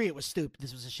I agree it was stupid.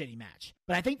 This was a shitty match.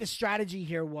 But I think the strategy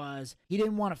here was he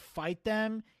didn't want to fight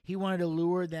them. He wanted to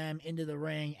lure them into the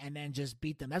ring and then just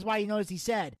beat them. That's why you notice he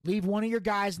said, leave one of your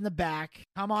guys in the back,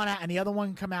 come on out, and the other one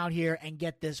can come out here and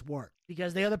get this work.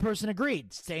 Because the other person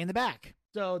agreed, stay in the back.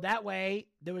 So that way,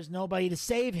 there was nobody to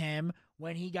save him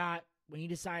when he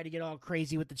decided to get all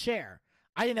crazy with the chair.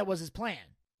 I think that was his plan.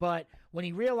 But when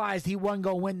he realized he wasn't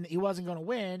going to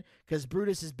win because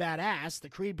Brutus is badass,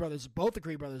 both the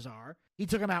Creed brothers are, he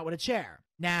took him out with a chair.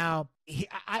 Now,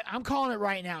 I'm calling it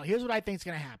right now. Here's what I think is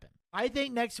going to happen. I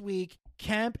think next week,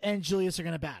 Kemp and Julius are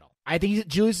going to battle. I think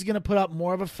Julius is going to put up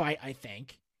more of a fight, I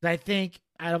think. I think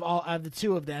out of the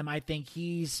two of them, I think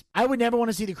I would never want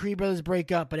to see the Creed brothers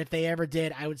break up, but if they ever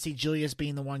did, I would see Julius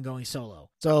being the one going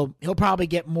solo. So he'll probably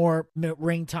get more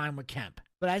ring time with Kemp.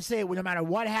 But I say, no matter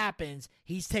what happens,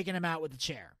 he's taking him out with the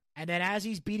chair. And then as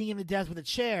he's beating him to death with a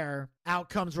chair, out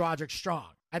comes Roderick Strong.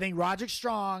 I think Roderick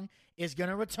Strong is going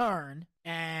to return,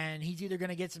 and he's either going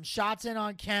to get some shots in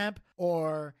on Kemp,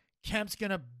 or he's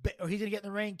going to get in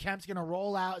the ring. Kemp's going to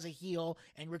roll out as a heel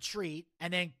and retreat.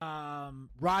 And then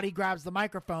Roddy grabs the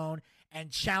microphone and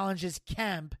challenges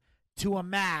Kemp to a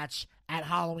match at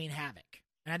Halloween Havoc.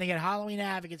 And I think at Halloween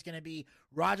Havoc, it's going to be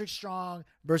Roderick Strong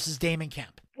versus Damon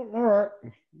Kemp. All right.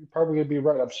 You're probably going to be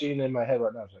right. I'm seeing it in my head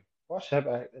right now. It's like, watch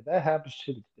that. If that happens,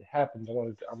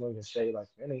 I'm going to say, like,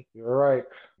 Vinny, you're right.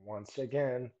 Once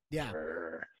again. Yeah.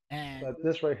 But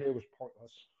this right here was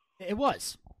pointless. It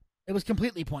was. It was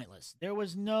completely pointless. There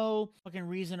was no fucking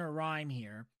reason or rhyme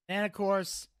here. And, of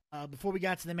course, before we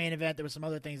got to the main event, there were some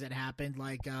other things that happened.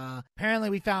 Like,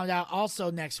 apparently we found out also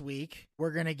next week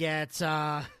we're going to get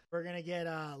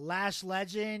Lash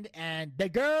Legend and the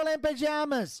Girl in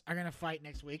Pajamas are going to fight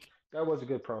next week. That was a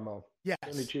good promo. Yes.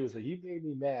 Jimmy Choo was like, you made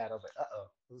me mad. I was like, uh-oh.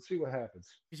 Let's see what happens.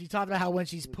 She talked about how when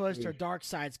she's pushed, her dark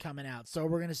side's coming out. So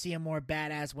we're going to see a more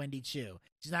badass Wendy Chu.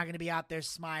 She's not going to be out there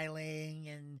smiling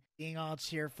and being all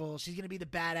cheerful. She's going to be the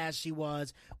badass she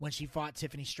was when she fought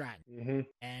Tiffany Stratton. Mm-hmm.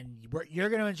 And you're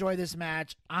going to enjoy this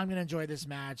match. I'm going to enjoy this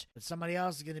match. But somebody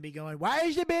else is going to be going, why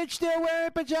is the bitch still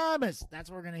wearing pajamas? That's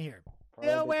what we're going to hear.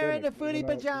 Still wearing the footy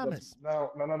pajamas.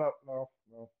 No.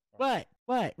 What?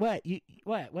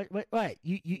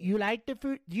 You like the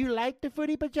foot? You like the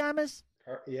footy pajamas?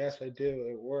 Yes, I do.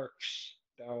 It works.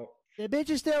 Don't. The bitch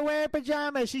is still wearing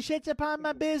pajamas. She shits upon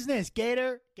my business.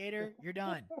 Gator, you're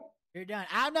done. You're done.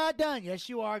 I'm not done. Yes,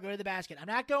 you are. Go to the basket. I'm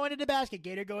not going to the basket.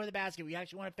 Gator, go to the basket. We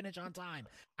actually want to finish on time.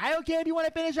 I don't care if you want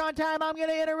to finish on time. I'm going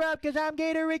to interrupt because I'm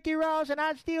Gator Ricky Ross and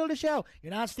I steal the show.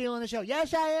 You're not stealing the show.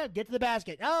 Yes, I am. Get to the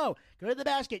basket. No, go to the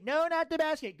basket. No, not the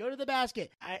basket. Go to the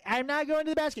basket. I'm not going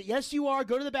to the basket. Yes, you are.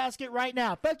 Go to the basket right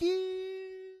now. Fuck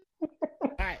you. All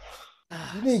right.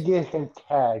 You need to get him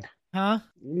tagged. Huh?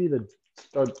 You need to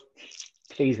start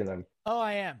tasing him. Oh,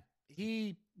 I am. Let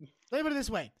me put it this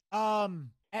way.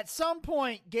 At some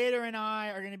point, Gator and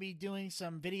I are going to be doing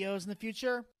some videos in the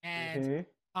future, and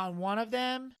on one of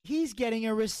them, he's getting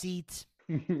a receipt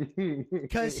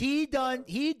because he done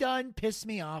pissed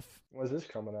me off. When's this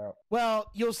coming out?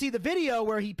 Well, you'll see the video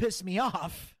where he pissed me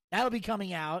off. That'll be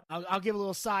coming out. I'll give a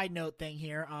little side note thing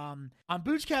here. On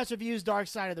Boochcast Reviews Dark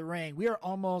Side of the Ring, we are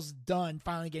almost done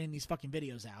finally getting these fucking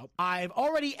videos out. I've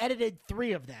already edited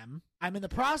 3 of them. I'm in the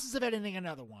process of editing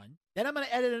another one. Then I'm going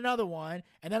to edit another one.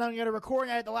 And then I'm going to record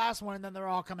and edit the last one. And then they're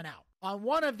all coming out. On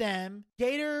one of them,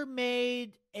 Gator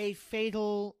made a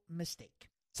fatal mistake.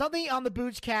 Something on the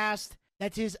Boochcast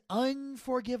that is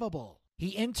unforgivable.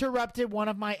 He interrupted one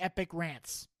of my epic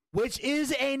rants, which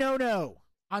is a no-no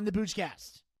on the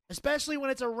Boochcast. Especially when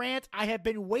it's a rant I have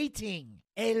been waiting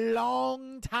a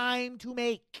long time to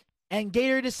make. And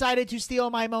Gator decided to steal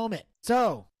my moment.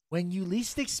 So, when you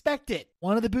least expect it,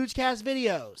 one of the Boochcast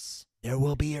videos, there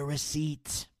will be a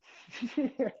receipt.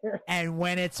 And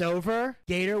when it's over,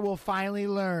 Gator will finally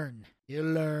learn. He'll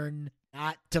learn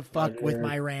not to fuck with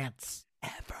my rants.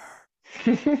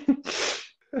 Ever.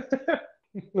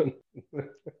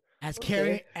 As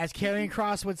Karrion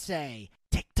Cross would say,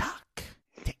 TikTok.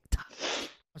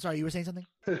 I'm sorry, you were saying something?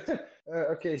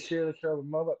 Okay, share the show with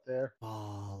Mom up there.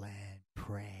 Fall and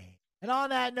pray. And on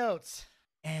that note,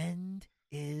 end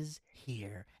is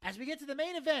here. As we get to the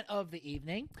main event of the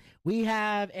evening, we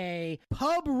have a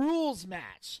pub rules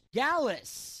match.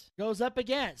 Gallus goes up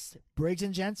against Briggs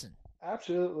and Jensen.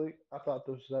 Absolutely. I thought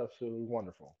this was absolutely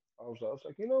wonderful. I was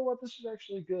like, you know what? This is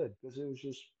actually good because it was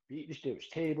just there was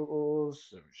tables,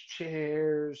 there was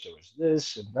chairs, there was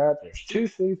this and that. There's 2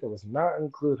 things that was not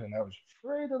included. And I was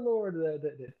afraid the Lord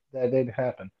that didn't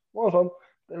happen. One of them,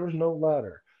 there was no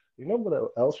ladder. You know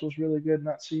what else was really good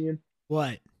not seeing?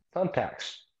 What?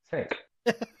 Thumbtacks. Think.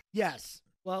 Yes.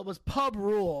 Well, it was pub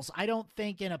rules. I don't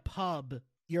think in a pub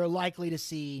you're likely to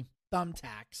see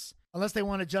thumbtacks. Unless they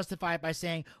want to justify it by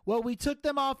saying, well, we took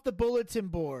them off the bulletin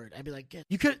board. I'd be like,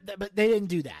 you could, but they didn't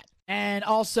do that. And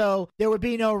also, there would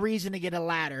be no reason to get a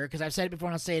ladder, because I've said it before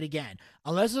and I'll say it again.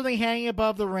 Unless there's something hanging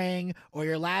above the ring or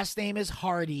your last name is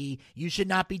Hardy, you should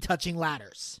not be touching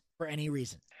ladders for any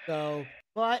reason. So,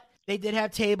 but they did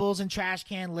have tables and trash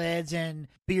can lids and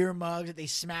beer mugs that they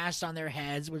smashed on their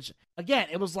heads, which, again,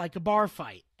 it was like a bar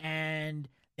fight. And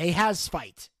they has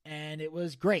fight, and it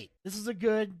was great. This is a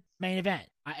good main event.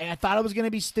 I thought it was going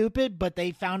to be stupid, but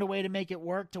they found a way to make it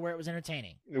work to where it was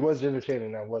entertaining. It was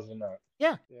entertaining, that wasn't not.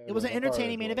 Yeah, it was an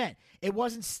entertaining main event. It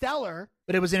wasn't stellar,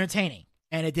 but it was entertaining,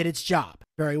 and it did its job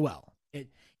very well.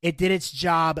 It did its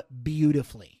job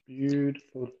beautifully.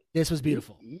 Beautiful. This was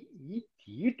beautiful.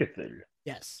 Beautiful.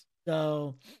 Yes.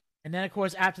 So, and then, of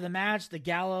course, after the match, the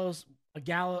Gallows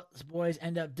boys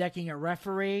end up decking a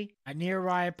referee. A near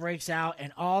riot breaks out,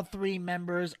 and all 3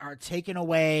 members are taken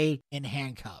away in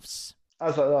handcuffs.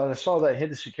 I saw that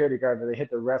hit the security guard, and they hit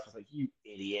the ref. I was like, you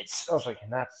idiots. I was like, you're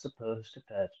not supposed to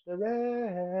touch the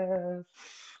ref.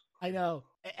 I know.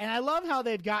 And I love how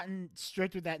they've gotten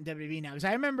strict with that in WWE now. Because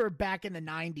I remember back in the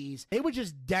 90s, they would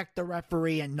just deck the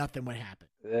referee and nothing would happen.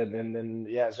 And then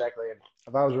yeah, exactly. And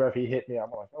if I was a ref, he hit me. I'm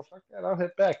like, oh, fuck that. I'll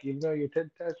hit back. Even though you're 10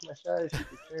 times my size, you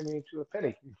can turn me into a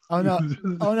penny. Oh, no.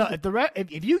 Oh, no.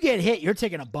 If you get hit, you're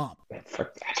taking a bump.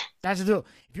 Fuck that. That's the deal.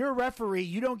 If you're a referee,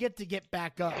 you don't get to get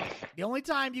back up. The only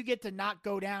time you get to not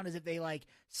go down is if they, like,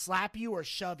 slap you or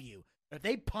shove you. But if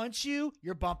they punch you,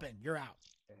 you're bumping. You're out.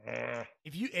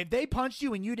 If they punched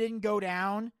you and you didn't go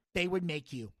down, they would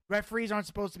make you. Referees aren't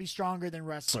supposed to be stronger than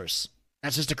wrestlers.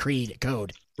 That's just a creed,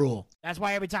 code, rule. That's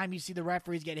why every time you see the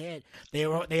referees get hit,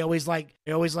 they're always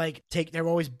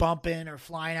bumping or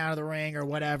flying out of the ring or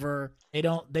whatever. They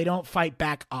don't fight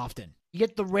back often. You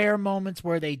get the rare moments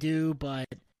where they do, but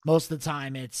most of the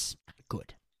time it's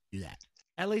good. Do that.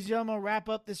 And ladies and gentlemen, we'll wrap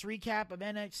up this recap of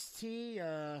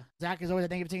NXT. Zach, as always, I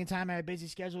thank you for taking time out of a busy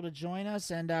schedule to join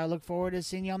us, and look forward to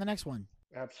seeing you on the next one.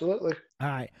 Absolutely. All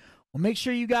right. Well, make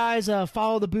sure you guys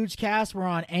follow the Boochcast. We're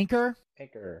on Anchor,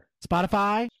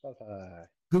 Spotify,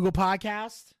 Google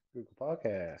Podcast,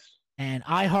 and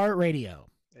iHeartRadio.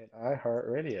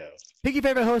 Pick your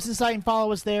favorite hosting site and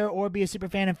follow us there, or be a super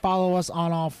fan and follow us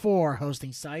on all 4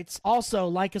 hosting sites. Also,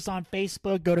 like us on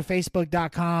Facebook. Go to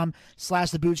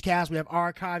facebook.com/The Boochcast. We have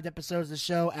archived episodes of the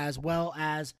show as well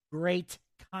as great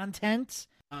content.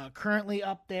 Currently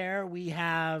up there, we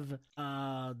have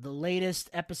the latest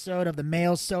episode of the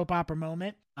male soap opera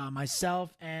moment.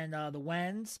 Myself and the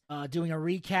Wens doing a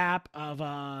recap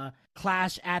of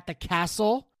Clash at the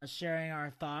Castle, sharing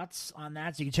our thoughts on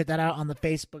that. So you can check that out on the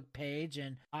Facebook page.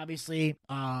 And obviously,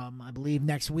 I believe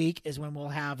next week is when we'll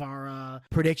have our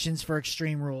predictions for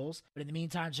Extreme Rules. But in the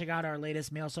meantime, check out our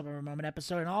latest male soap opera moment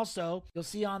episode. And also, you'll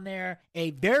see on there a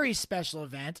very special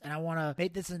event. And I want to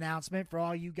make this announcement for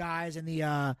all you guys in the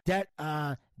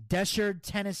Deshard,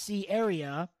 Tennessee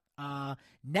area.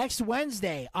 Next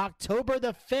Wednesday, October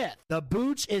the 5th, the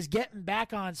Booch is getting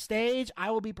back on stage. I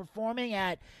will be performing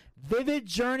at Vivid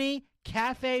Journey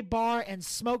Cafe, Bar, and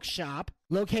Smoke Shop,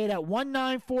 located at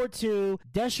 1942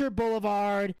 Deshard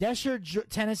Boulevard, Deshard,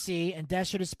 Tennessee, and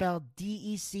Deshard is spelled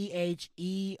Decherd,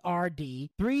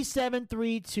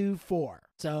 37324.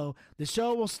 So the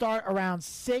show will start around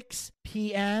 6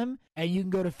 p.m., and you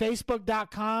can go to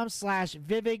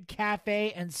facebook.com/Vivid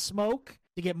Cafe and Smoke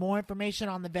to get more information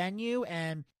on the venue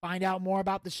and find out more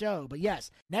about the show. But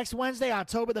yes, next Wednesday,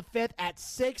 October the 5th at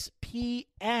 6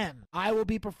 p.m., I will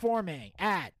be performing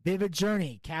at Vivid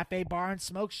Journey Cafe, Bar, and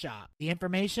Smoke Shop. The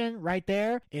information right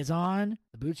there is on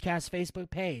the Boochcast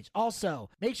Facebook page. Also,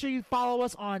 make sure you follow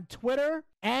us on Twitter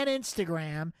and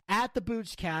Instagram at the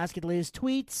Boochcast. Get the latest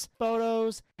tweets,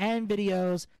 photos, and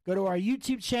videos. Go to our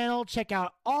YouTube channel. Check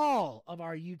out all of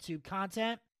our YouTube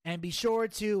content. And be sure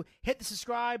to hit the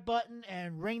subscribe button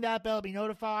and ring that bell to be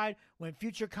notified when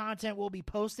future content will be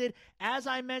posted. As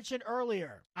I mentioned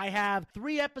earlier, I have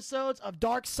 3 episodes of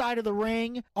Dark Side of the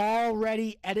Ring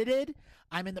already edited.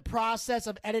 I'm in the process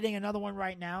of editing another one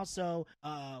right now. So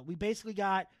we basically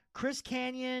got Chris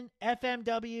Canyon,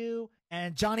 FMW,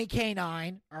 and Johnny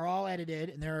K9 are all edited,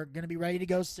 and they're going to be ready to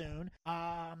go soon.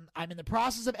 I'm in the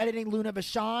process of editing Luna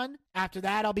Vachon. After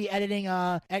that, I'll be editing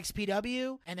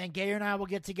XPW, and then Gator and I will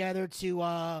get together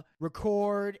to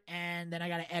record, and then I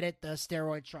got to edit the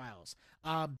Steroid Trials.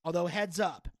 Although, heads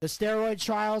up, the Steroid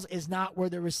Trials is not where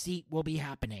the receipt will be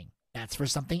happening. That's for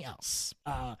something else.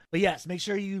 But yes, make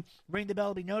sure you ring the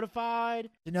bell to be notified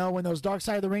to know when those Dark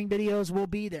Side of the Ring videos will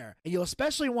be there. And you'll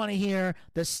especially want to hear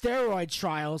the Steroid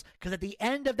Trials, because at the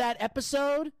end of that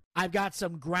episode, I've got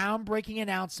some groundbreaking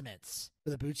announcements for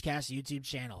the Boochcast YouTube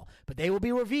channel. But they will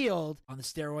be revealed on the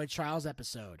Steroid Trials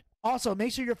episode. Also,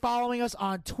 make sure you're following us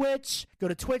on Twitch. Go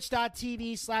to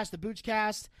twitch.tv/the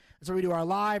Boochcast. That's where we do our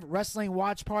live wrestling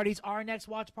watch parties. Our next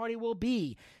watch party will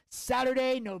be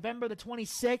Saturday, November the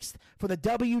 26th for the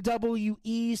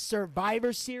WWE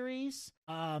Survivor Series.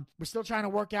 We're still trying to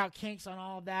work out kinks on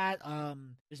all of that.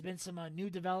 There's been some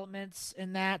new developments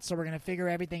in that, so we're going to figure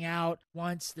everything out.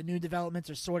 Once the new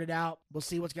developments are sorted out, we'll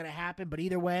see what's going to happen. But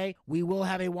either way, we will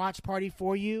have a watch party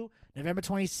for you November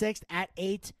 26th at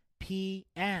 8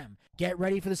 p.m. Get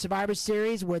ready for the Survivor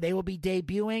Series, where they will be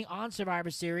debuting on Survivor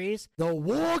Series, the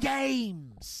War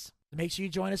Games. Make sure you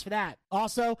join us for that.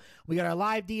 Also, we got our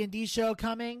live D&D show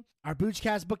coming, our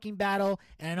Boochcast booking battle,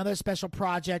 and another special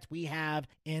project we have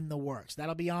in the works.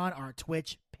 That'll be on our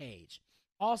Twitch page.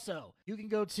 Also, you can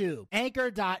go to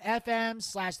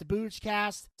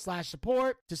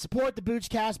anchor.fm/theboochcast/support to support the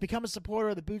Boochcast, become a supporter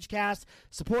of the Boochcast,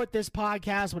 support this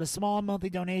podcast with a small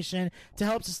monthly donation to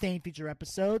help sustain future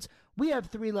episodes. We have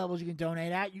 3 levels you can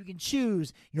donate at. You can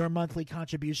choose your monthly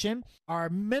contribution. Our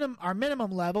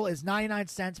minimum level is 99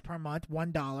 cents per month,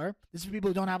 $1. This is for people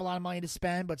who don't have a lot of money to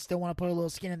spend but still want to put a little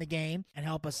skin in the game and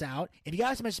help us out. If you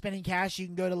guys are spending cash, you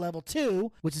can go to level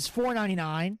 2, which is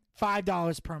 $4.99.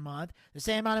 $5 per month, the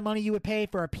same amount of money you would pay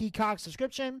for a Peacock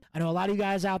subscription. I know a lot of you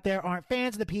guys out there aren't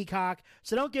fans of the Peacock,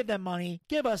 so don't give them money.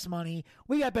 Give us money.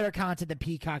 We got better content than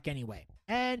Peacock anyway.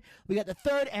 And we got the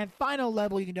 3rd and final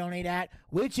level you can donate at,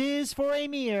 which is for a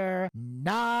mere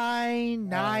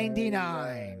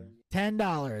 $9.99.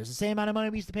 $10. The same amount of money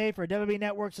we used to pay for a WWE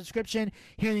Network subscription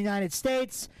here in the United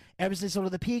States. Ever since sold to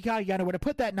the Peacock, you got to know where to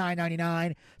put that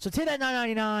 $9.99. So take that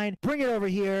 $9.99, bring it over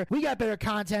here. We got better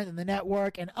content than the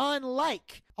network, and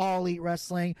unlike All Elite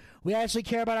Wrestling, we actually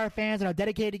care about our fans and are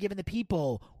dedicated to giving the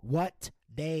people what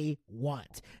they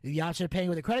want. The option of paying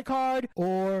with a credit card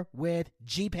or with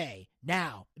GPay.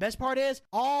 Now, the best part is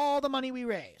all the money we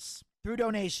raise through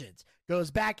donations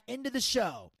goes back into the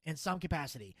show in some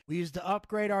capacity. We use it to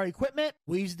upgrade our equipment.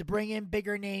 We use it to bring in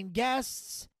bigger name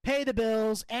guests, pay the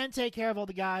bills, and take care of all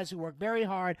the guys who work very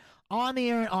hard on the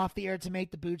air and off the air to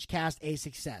make the Boochcast a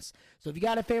success. So if you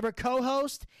got a favorite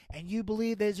co-host and you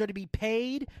believe they deserve to be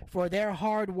paid for their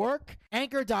hard work,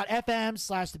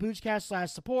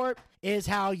 anchor.fm/theboochcast/support is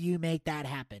how you make that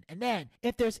happen. And then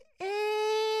if there's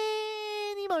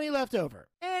any money left over,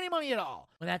 any money at all,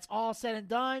 when that's all said and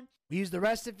done, we use the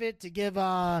rest of it to give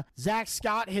Zach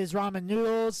Scott his ramen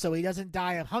noodles so he doesn't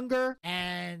die of hunger,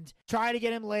 and try to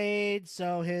get him laid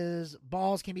so his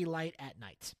balls can be light at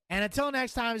night. And until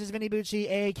next time, this is Vinny Bucci,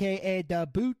 a.k.a. The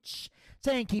Booch,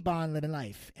 saying keep on living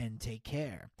life and take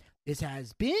care. This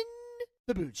has been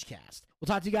the Boochcast. We'll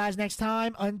talk to you guys next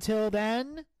time. Until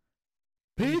then,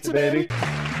 pizza, baby.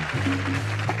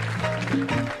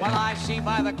 Well, I see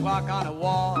by the clock on the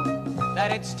wall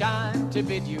that it's time to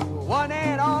bid you one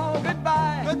and all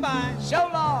goodbye. Goodbye. So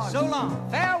long. So long.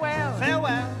 Farewell.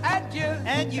 Farewell. Adieu.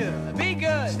 Adieu. Be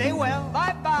good. Stay well.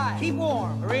 Bye-bye. Keep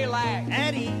warm. Relax.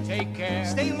 And eat. Take care.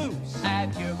 Stay loose.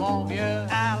 Adieu, mon vieux.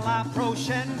 À la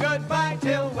prochaine. Goodbye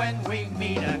till when we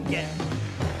meet again.